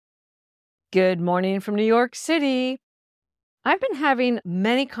Good morning from New York City. I've been having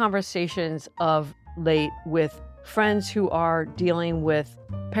many conversations of late with friends who are dealing with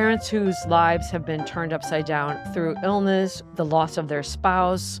parents whose lives have been turned upside down through illness, the loss of their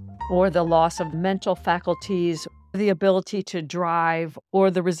spouse, or the loss of mental faculties, the ability to drive,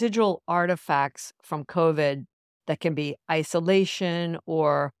 or the residual artifacts from COVID that can be isolation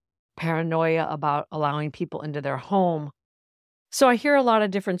or paranoia about allowing people into their home. So I hear a lot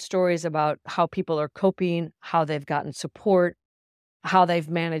of different stories about how people are coping, how they've gotten support, how they've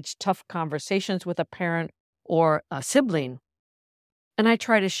managed tough conversations with a parent or a sibling. And I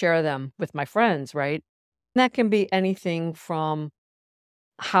try to share them with my friends, right? That can be anything from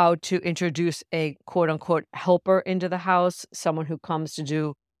how to introduce a quote unquote helper into the house, someone who comes to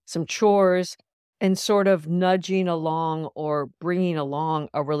do some chores, and sort of nudging along or bringing along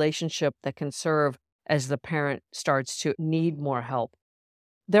a relationship that can serve as the parent starts to need more help.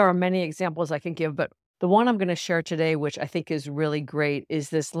 There are many examples I can give, but the one I'm going to share today, which I think is really great, is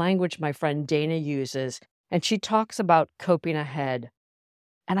this language my friend Dana uses. And she talks about coping ahead.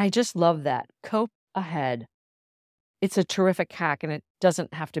 And I just love that. Cope ahead. It's a terrific hack, and it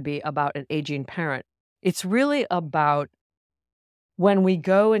doesn't have to be about an aging parent. It's really about when we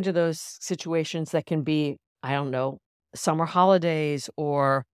go into those situations that can be, I don't know, summer holidays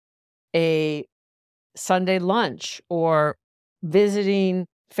or a Sunday lunch or visiting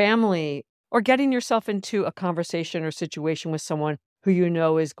family or getting yourself into a conversation or situation with someone who you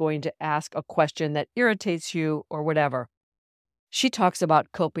know is going to ask a question that irritates you or whatever. She talks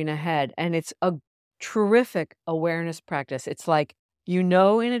about coping ahead, and it's a terrific awareness practice. It's like you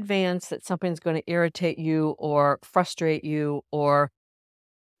know in advance that something's going to irritate you or frustrate you or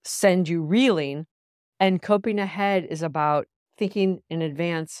send you reeling, and coping ahead is about thinking in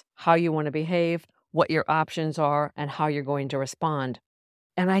advance how you want to behave, what your options are, and how you're going to respond.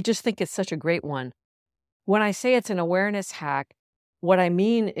 And I just think it's such a great one. When I say it's an awareness hack, what I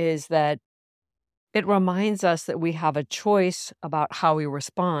mean is that it reminds us that we have a choice about how we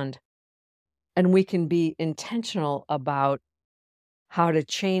respond, and we can be intentional about how to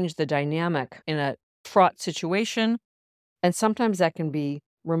change the dynamic in a fraught situation. And sometimes that can be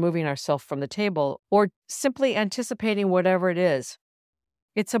removing ourselves from the table or simply anticipating whatever it is.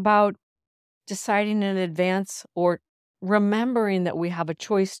 It's about deciding in advance or remembering that we have a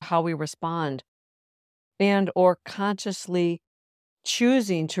choice how we respond and or consciously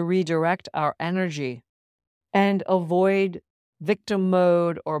choosing to redirect our energy and avoid victim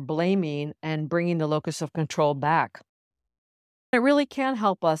mode or blaming and bringing the locus of control back. It really can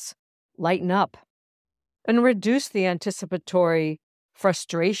help us lighten up and reduce the anticipatory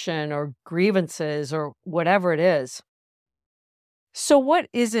frustration or grievances or whatever it is. So what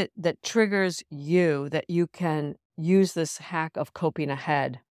is it that triggers you that you can use this hack of coping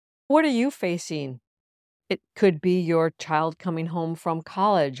ahead? What are you facing? It could be your child coming home from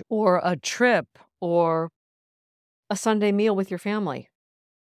college or a trip or a Sunday meal with your family.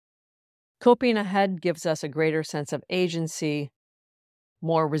 Coping ahead gives us a greater sense of agency,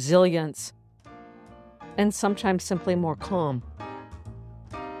 more resilience, and sometimes simply more calm.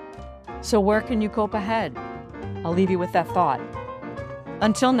 So where can you cope ahead? I'll leave you with that thought.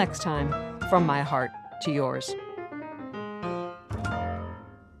 Until next time, from my heart to yours.